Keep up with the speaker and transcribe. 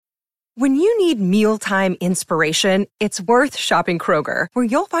When you need mealtime inspiration, it's worth shopping Kroger, where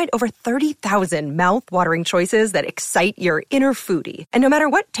you'll find over 30,000 mouth-watering choices that excite your inner foodie. And no matter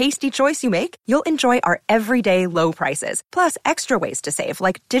what tasty choice you make, you'll enjoy our everyday low prices, plus extra ways to save,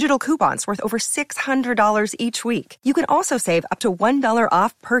 like digital coupons worth over $600 each week. You can also save up to $1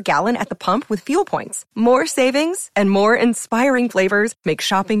 off per gallon at the pump with fuel points. More savings and more inspiring flavors make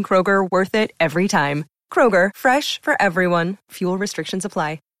shopping Kroger worth it every time. Kroger, fresh for everyone. Fuel restrictions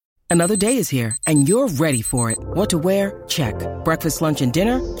apply. Another day is here, and you're ready for it. What to wear? Check. Breakfast, lunch, and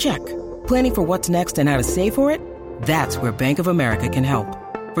dinner? Check. Planning for what's next and how to save for it? That's where Bank of America can help.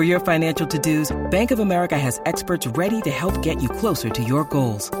 For your financial to-dos, Bank of America has experts ready to help get you closer to your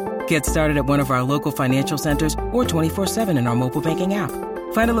goals. Get started at one of our local financial centers or 24/7 in our mobile banking app.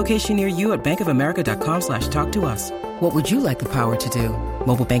 Find a location near you at bankofamerica.com/talktous. What would you like the power to do?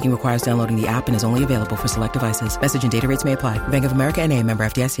 Mobile banking requires downloading the app and is only available for select devices. Message and data rates may apply. Bank of America NA, member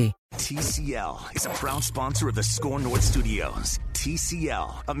FDIC. TCL is a proud sponsor of the Score North Studios.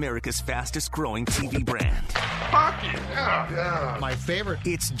 TCL, America's fastest growing TV brand. Hockey, yeah. My favorite.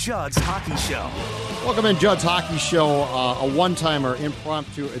 It's Judd's Hockey Show. Welcome in, Judd's Hockey Show, a one-timer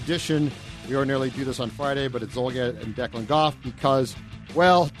impromptu edition. We ordinarily do this on Friday, but it's Zulgad and Declan Goff because,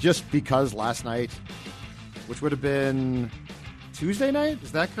 just because last night, which would have been Tuesday night,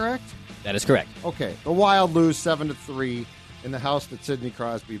 is that correct? That is correct. Okay, the Wild lose 7-3 in the house that Sidney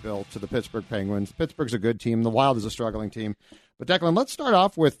Crosby built to the Pittsburgh Penguins. Pittsburgh's a good team. The Wild is a struggling team. But Declan, let's start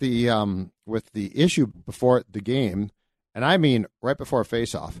off with the issue before the game, and I mean right before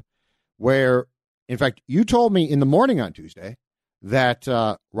face-off, where, in fact, you told me in the morning on Tuesday that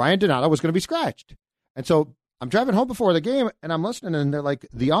Ryan Donato was going to be scratched. And so I'm driving home before the game, and I'm listening, and they're like,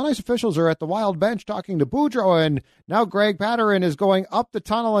 the on-ice officials are at the Wild bench talking to Boudreau, and now Greg Pateryn is going up the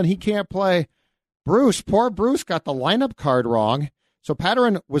tunnel, and he can't play. Poor Bruce got the lineup card wrong. So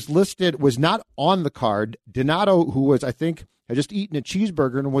Pateryn was not on the card. Donato, who was, I think, had just eaten a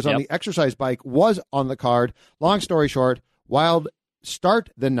cheeseburger and was on the exercise bike, was on the card. Long story short, Wild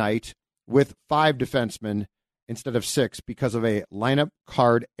start the night with 5 defensemen instead of 6 because of a lineup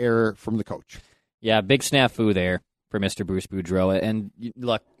card error from the coach. Yeah, big snafu there for Mr. Bruce Boudreau. And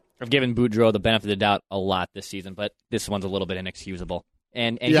look, I've given Boudreau the benefit of the doubt a lot this season, but this one's a little bit inexcusable.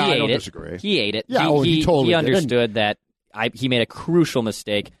 And he ate I don't it. Disagree. He ate it. Yeah, he totally he understood that he made a crucial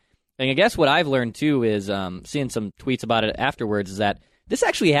mistake. And I guess what I've learned, too, is seeing some tweets about it afterwards, is that this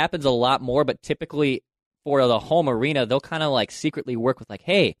actually happens a lot more, but typically for the home arena, they'll kind of like secretly work with like,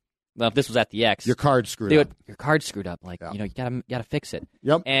 hey, well, if this was at the X, your card's screwed up. Your card's screwed up. Like, you gotta fix it.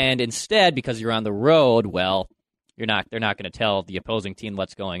 Yep. And instead, because you're on the road, they're not going to tell the opposing team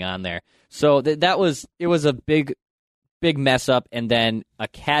what's going on there. So it was a big mess up, and then a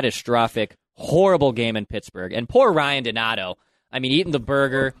catastrophic, horrible game in Pittsburgh. And poor Ryan Donato. I mean, eating the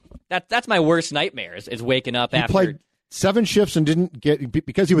burger. That's my worst nightmare is waking up after. Played 7 shifts and didn't get,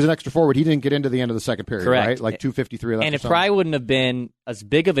 because he was an extra forward, he didn't get into the end of the second period, correct. Right? Like 2:53 left. And it probably wouldn't have been as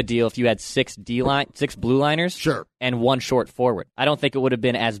big of a deal if you had 6 blue liners, sure, and 1 short forward. I don't think it would have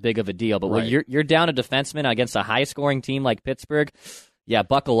been as big of a deal. But when you're down a defenseman against a high scoring team like Pittsburgh, yeah,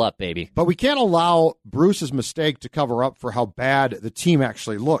 buckle up, baby. But we can't allow Bruce's mistake to cover up for how bad the team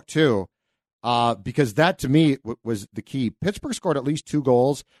actually looked too, because that to me was the key. Pittsburgh scored at least 2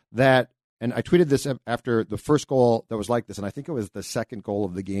 goals that. And I tweeted this after the first goal that was like this, and I think it was the second goal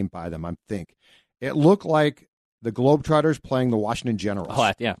of the game by them, I think. It looked like the Globetrotters playing the Washington Generals.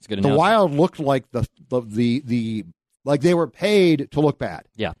 Oh, yeah, it's good. The Wild looked like the like they were paid to look bad.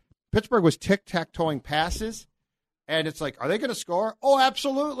 Yeah. Pittsburgh was tic-tac-toeing passes, and it's like, are they going to score? Oh,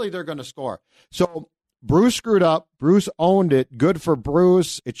 absolutely they're going to score. So Bruce screwed up. Bruce owned it. Good for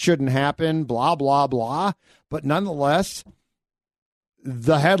Bruce. It shouldn't happen, blah, blah, blah. But nonetheless,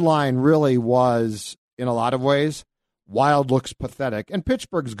 the headline really was, in a lot of ways, Wild looks pathetic. And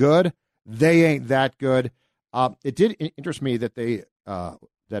Pittsburgh's good. They ain't that good. It did interest me that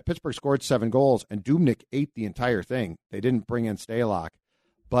that Pittsburgh scored 7 goals and Dubnyk ate the entire thing. They didn't bring in Stalock.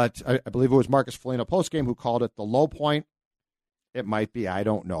 But I believe it was Marcus Foligno postgame who called it the low point. It might be. I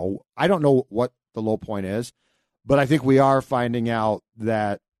don't know. I don't know what the low point is. But I think we are finding out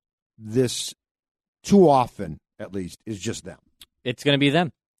that this, too often, at least, is just them. It's going to be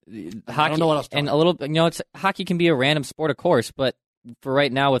them. Hockey, I don't know what else to tell you. Hockey can be a random sport, of course, but for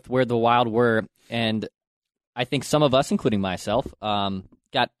right now with where the Wild were, and I think some of us, including myself,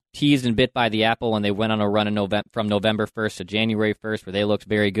 got teased and bit by the apple when they went on a run from November 1st to January 1st, where they looked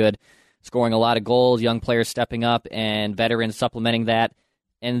very good, scoring a lot of goals, young players stepping up, and veterans supplementing that.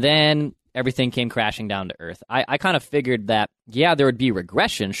 And then everything came crashing down to earth. I kind of figured that, yeah, there would be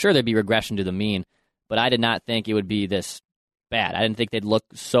regression. Sure, there'd be regression to the mean, but I did not think it would be this bad. I didn't think they'd look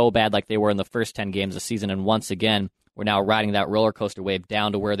so bad like they were in the first 10 games of the season, and once again, we're now riding that roller coaster wave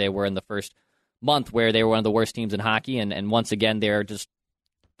down to where they were in the first month, where they were one of the worst teams in hockey, and once again, they're just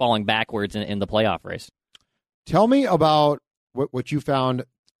falling backwards in the playoff race. Tell me about what you found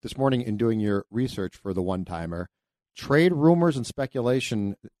this morning in doing your research for the one-timer. Trade rumors and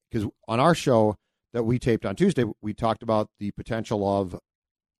speculation, because on our show that we taped on Tuesday, we talked about the potential of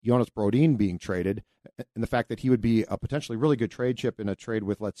Jonas Brodin being traded and the fact that he would be a potentially really good trade chip in a trade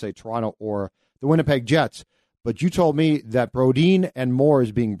with, let's say, Toronto or the Winnipeg Jets. But you told me that Brodin and more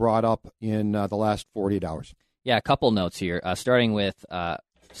is being brought up in the last 48 hours. Yeah, a couple notes here, starting with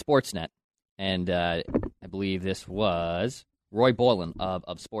Sportsnet. And I believe this was Roy Boylan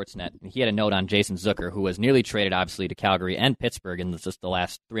of Sportsnet. And he had a note on Jason Zucker, who was nearly traded, obviously, to Calgary and Pittsburgh in just the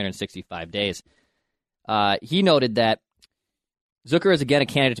last 365 days. He noted that Zucker is again a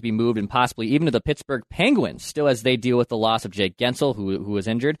candidate to be moved and possibly even to the Pittsburgh Penguins, still as they deal with the loss of Jake Gensel, who was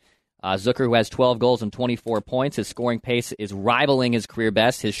injured. Zucker, who has 12 goals and 24 points, his scoring pace is rivaling his career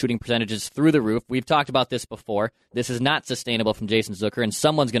best. His shooting percentage is through the roof. We've talked about this before. This is not sustainable from Jason Zucker, and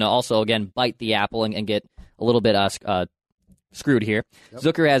someone's going to also, again, bite the apple and get a little bit screwed here. Yep.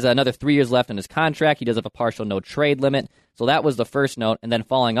 Zucker has another 3 years left in his contract. He does have a partial no-trade limit. So that was the first note. And then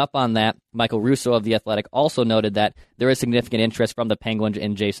following up on that, Michael Russo of The Athletic also noted that there is significant interest from the Penguins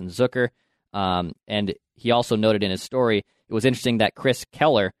in Jason Zucker. And he also noted in his story, it was interesting that Chris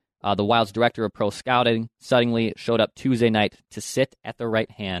Keller, the Wild's director of pro scouting, suddenly showed up Tuesday night to sit at the right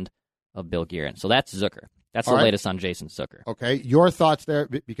hand of Bill Guerin. So that's Zucker. That's the latest on Jason Zucker. Okay, your thoughts there,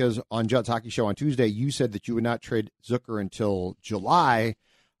 because on Judd's Hockey Show on Tuesday, you said that you would not trade Zucker until July.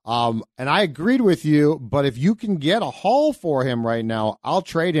 And I agreed with you, but if you can get a haul for him right now, I'll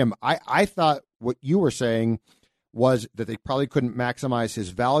trade him. I thought what you were saying was that they probably couldn't maximize his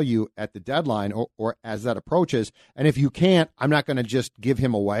value at the deadline or as that approaches. And if you can't, I'm not going to just give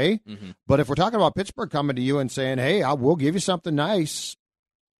him away. Mm-hmm. But if we're talking about Pittsburgh coming to you and saying, hey, we'll give you something nice,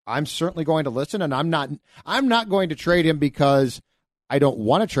 I'm certainly going to listen, and I'm not going to trade him because I don't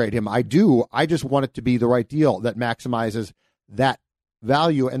want to trade him. I do. I just want it to be the right deal that maximizes that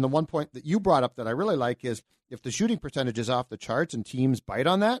value. And the one point that you brought up that I really like is if the shooting percentage is off the charts and teams bite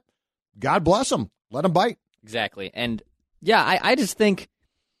on that, God bless them. Let them bite. Exactly. And yeah, I just think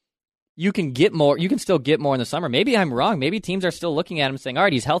you can get more. You can still get more in the summer. Maybe I'm wrong. Maybe teams are still looking at him saying, all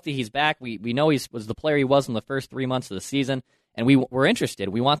right, he's healthy, he's back. We know he was the player he was in the first 3 months of the season, and we're interested.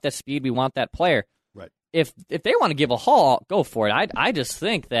 We want that speed. We want that player. Right. If they want to give a haul, go for it. I just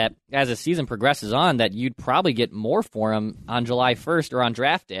think that as the season progresses on, that you'd probably get more for him on July 1st or on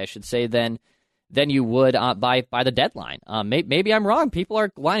draft day, I should say, than you would by the deadline. Maybe I'm wrong. People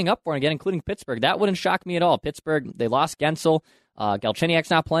are lining up for him again, including Pittsburgh. That wouldn't shock me at all. Pittsburgh, they lost Gensel. Galchenyuk's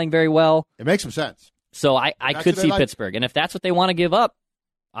not playing very well. It makes some sense. So I could see Pittsburgh. And if that's what they want to give up,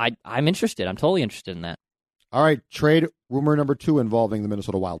 I'm interested. I'm totally interested in that. All right, trade rumor number 2 involving the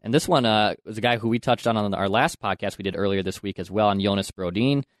Minnesota Wild. And this one was a guy who we touched on our last podcast we did earlier this week as well, on Jonas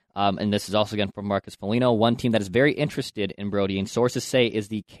Brodin. And this is also, again, from Marcus Foligno. One team that is very interested in Brodin, sources say, is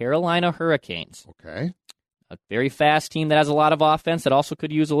the Carolina Hurricanes. Okay. A very fast team that has a lot of offense that also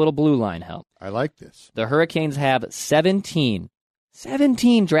could use a little blue line help. I like this. The Hurricanes have 17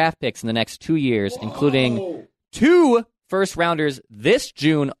 draft picks in the next 2 years, including 2 first-rounders this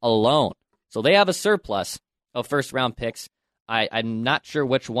June alone. So they have a surplus of first-round picks. I'm not sure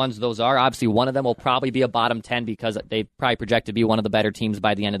which ones those are. Obviously, one of them will probably be a bottom 10 because they probably project to be one of the better teams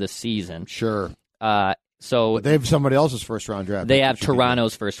by the end of the season. Sure. So but they have somebody else's first-round draft. They have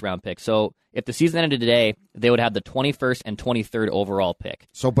Toronto's first-round pick. So if the season ended today, they would have the 21st and 23rd overall pick.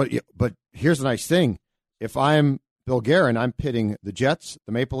 So, but here's the nice thing. If I'm Bill Guerin, I'm pitting the Jets,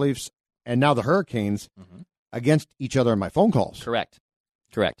 the Maple Leafs, and now the Hurricanes against each other in my phone calls. Correct.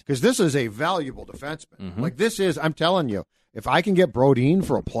 Because this is a valuable defenseman. Mm-hmm. Like this is, I'm telling you, if I can get Brodin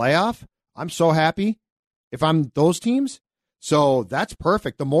for a playoff, I'm so happy if I'm those teams. So that's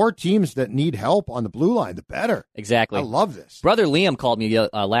perfect. The more teams that need help on the blue line, the better. Exactly. I love this. Brother Liam called me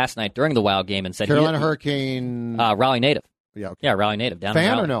last night during the Wild game and said Carolina Hurricane. Raleigh native. Yeah, okay. Yeah, Raleigh native. Down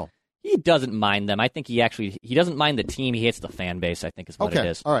fan in or no? He doesn't mind them. I think he doesn't mind the team. He hates the fan base, I think is what it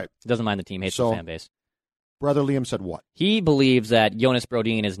is. All right. He doesn't mind the team, hates the fan base. Brother Liam said what? He believes that Jonas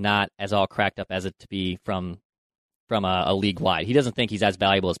Brodin is not as all cracked up as it to be from a league-wide. He doesn't think he's as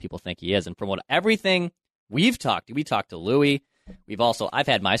valuable as people think he is. And from everything we talked to Louie. I've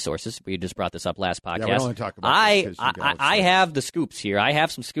had my sources. We just brought this up last podcast. Yeah, we only talk about I have the scoops here. I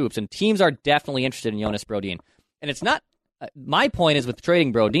have some scoops, and teams are definitely interested in Jonas Brodin. And it's not, my point is with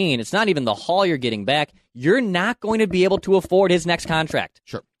trading Brodin, it's not even the haul you're getting back. You're not going to be able to afford his next contract.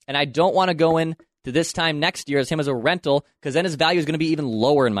 Sure. And I don't want to go in to this time next year as him as a rental, because then his value is going to be even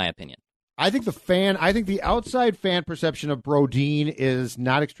lower, in my opinion. I think the outside fan perception of Brodin is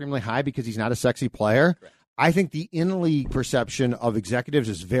not extremely high because he's not a sexy player. Correct. I think the in-league perception of executives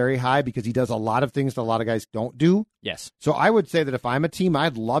is very high because he does a lot of things that a lot of guys don't do. Yes. So I would say that if I'm a team,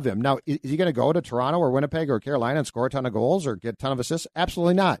 I'd love him. Now, is he going to go to Toronto or Winnipeg or Carolina and score a ton of goals or get a ton of assists?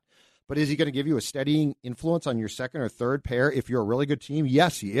 Absolutely not. But is he going to give you a steadying influence on your second or third pair if you're a really good team?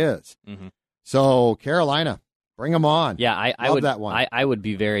 Yes, he is. Mm-hmm. So Carolina, bring him on. Yeah, I love would. That one. I would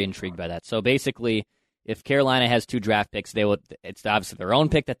be very intrigued by that. So basically, if Carolina has 2 draft picks, it's obviously their own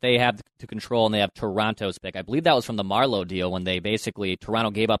pick that they have to control, and they have Toronto's pick. I believe that was from the Marleau deal when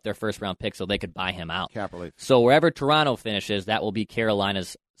Toronto gave up their first-round pick so they could buy him out. Cap relief. So wherever Toronto finishes, that will be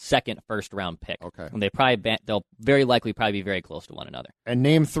Carolina's second first-round pick. Okay. And they'll very likely probably be very close to one another. And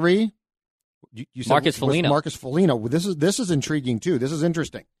name 3? You said Marcus Foligno. Marcus Foligno. This is intriguing, too. This is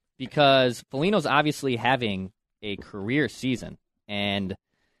interesting. Because Foligno's obviously having a career season. And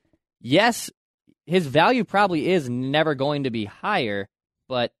yes, his value probably is never going to be higher,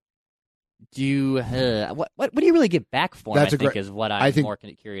 but what do you really get back for him, is what I'm more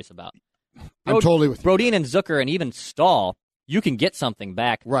curious about. I'm totally with you. Brodin and Zucker and even Stahl, you can get something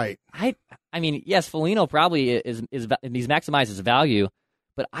back. Right. I mean, yes, Foligno probably he's maximized his value,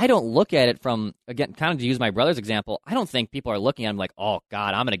 but I don't look at it from, again, kind of to use my brother's example, I don't think people are looking at him like, oh,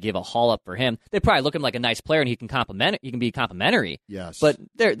 God, I'm going to give a haul up for him. They probably look at him like a nice player and he can be complimentary. Yes. But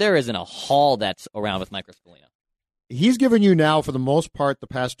there isn't a haul that's around with Marcus Foligno. He's given you now, for the most part, the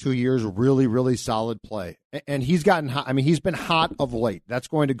past 2 years, really, really solid play. And he's gotten hot. I mean, he's been hot of late. That's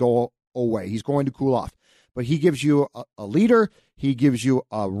going to go away. He's going to cool off. But he gives you a leader. He gives you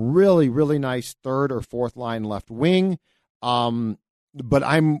a really, really nice third or fourth line left wing. But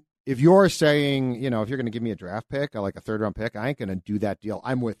if you're saying, if you're going to give me a draft pick, like a third round pick, I ain't going to do that deal.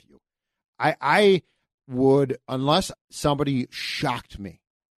 I'm with you. I would, unless somebody shocked me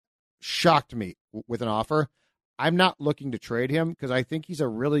with an offer, I'm not looking to trade him because I think he's a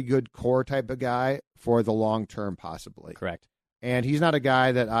really good core type of guy for the long term, possibly. Correct. And he's not a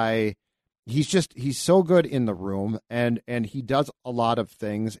guy that he's so good in the room and he does a lot of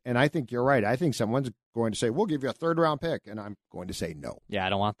things. And I think you're right. I think someone's going to say, we'll give you a third round pick. And I'm going to say no. Yeah, I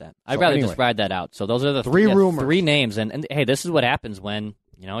don't want that. I'd rather just ride that out. So those are the rumors. 3 names. And hey, this is what happens when,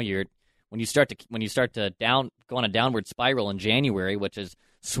 when you start to go on a downward spiral in January, which is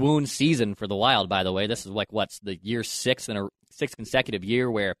swoon season for the Wild, by the way. This is what's the year 6 in a 6th consecutive year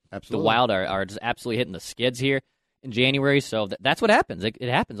where the Wild are just absolutely hitting the skids here in January. So that's what happens. It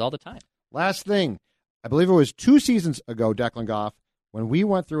happens all the time. Last thing, I believe it was 2 seasons ago, Declan Goff, when we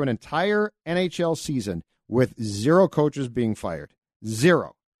went through an entire NHL season with 0 coaches being fired.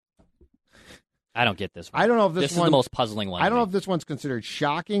 0. I don't get this one. I don't know if this is the most puzzling one. I don't know if this one's considered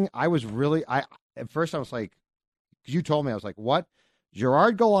shocking. At first I was like, you told me, I was like, what?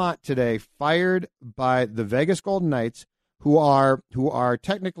 Gerard Gallant today fired by the Vegas Golden Knights, who are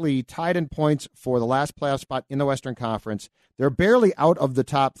technically tied in points for the last playoff spot in the Western Conference. They're barely out of the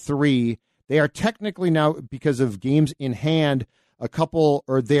top 3. They are technically now, because of games in hand,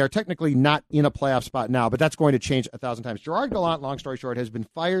 they are technically not in a playoff spot now, but that's going to change 1,000 times. Gerard Gallant, long story short, has been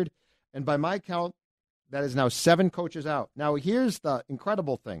fired, and by my count, that is now 7 coaches out. Now, here's the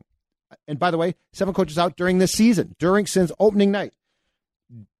incredible thing. And by the way, 7 coaches out during this season, since opening night.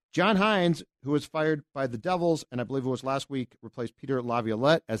 John Hines, who was fired by the Devils, and I believe it was last week, replaced Peter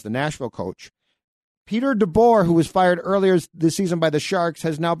Laviolette as the Nashville coach. Peter DeBoer, who was fired earlier this season by the Sharks,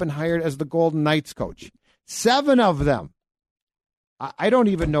 has now been hired as the Golden Knights coach. 7 of them. I don't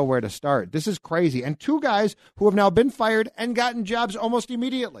even know where to start. This is crazy. And 2 guys who have now been fired and gotten jobs almost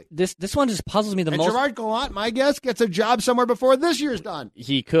immediately. This one just puzzles me the most. Gerard Gallant, my guess, gets a job somewhere before this year's done.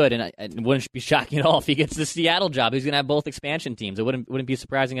 He could, and it wouldn't be shocking at all if he gets the Seattle job. He's going to have both expansion teams. It wouldn't be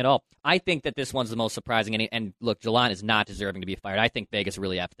surprising at all. I think that this one's the most surprising. And look, Gallant is not deserving to be fired. I think Vegas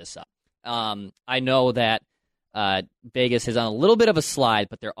really effed this up. I know that Vegas is on a little bit of a slide,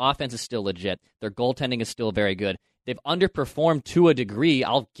 but their offense is still legit. Their goaltending is still very good. They've underperformed to a degree.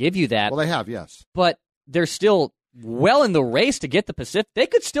 I'll give you that. Well, they have, yes. But they're still well in the race to get the Pacific. They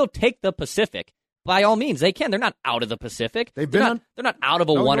could still take the Pacific. By all means, they can. They're not out of the Pacific. They're not out of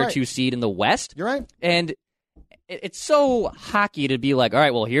a 1 or 2 seed in the West. You're right. And it's so hockey to be like, all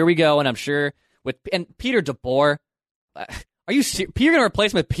right, well, here we go. And I'm sure and Peter DeBoer, are you serious? You're going to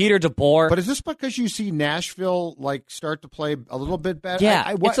replace him with Peter DeBoer? But is this because you see Nashville start to play a little bit better?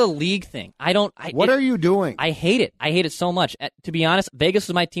 Yeah, it's a league thing. What are you doing? I hate it. I hate it so much. To be honest, Vegas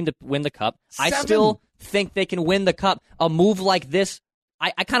was my team to win the Cup. 7. I still think they can win the Cup. A move like this,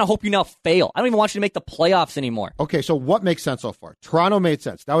 I kind of hope you now fail. I don't even want you to make the playoffs anymore. Okay, so what makes sense so far? Toronto made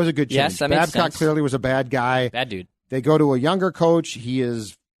sense. That was a good change. Yes, that makes Babcock sense. clearly was a bad guy. Bad dude. They go to a younger coach. He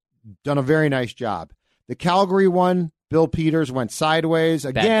has done a very nice job. The Calgary one, Bill Peters went sideways.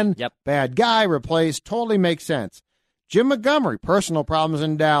 Again, bad guy, replaced. Totally makes sense. Jim Montgomery, personal problems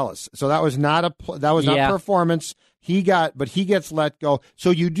in Dallas. So that was not performance. He gets let go.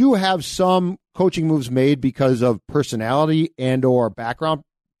 So you do have some coaching moves made because of personality and or background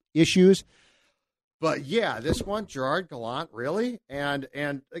issues. But yeah, this one, Gerard Gallant, really? And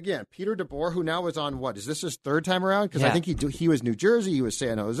again, Peter DeBoer, who now is on what? Is this his third time around? Because I think he was New Jersey, he was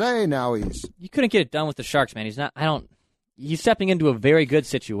San Jose, now he's... You couldn't get it done with the Sharks, man. He's stepping into a very good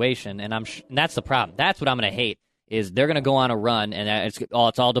situation, and that's the problem. That's what I'm going to hate, is they're going to go on a run, and it's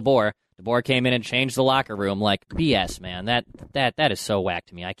all DeBoer. DeBoer came in and changed the locker room. Like, BS, man. That is so whack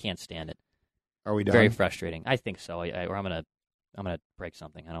to me. I can't stand it. Are we done? Very frustrating. I think so. Or I'm gonna break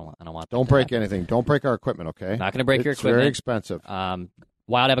something. I don't want. Don't break anything. Don't break our equipment. Okay. Not gonna break your equipment. It's very expensive.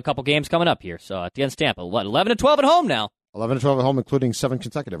 Wild have a couple games coming up here. So against Tampa, 11-12 at home now. 11-12 at home, including 7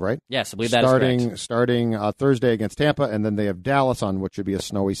 consecutive, right? Yes, I believe that is correct. Starting Thursday against Tampa, and then they have Dallas on, which should be a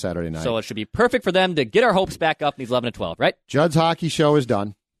snowy Saturday night. So it should be perfect for them to get our hopes back up in these 11-12, right? Judd's Hockey Show is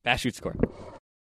done. Fast Shoot Score.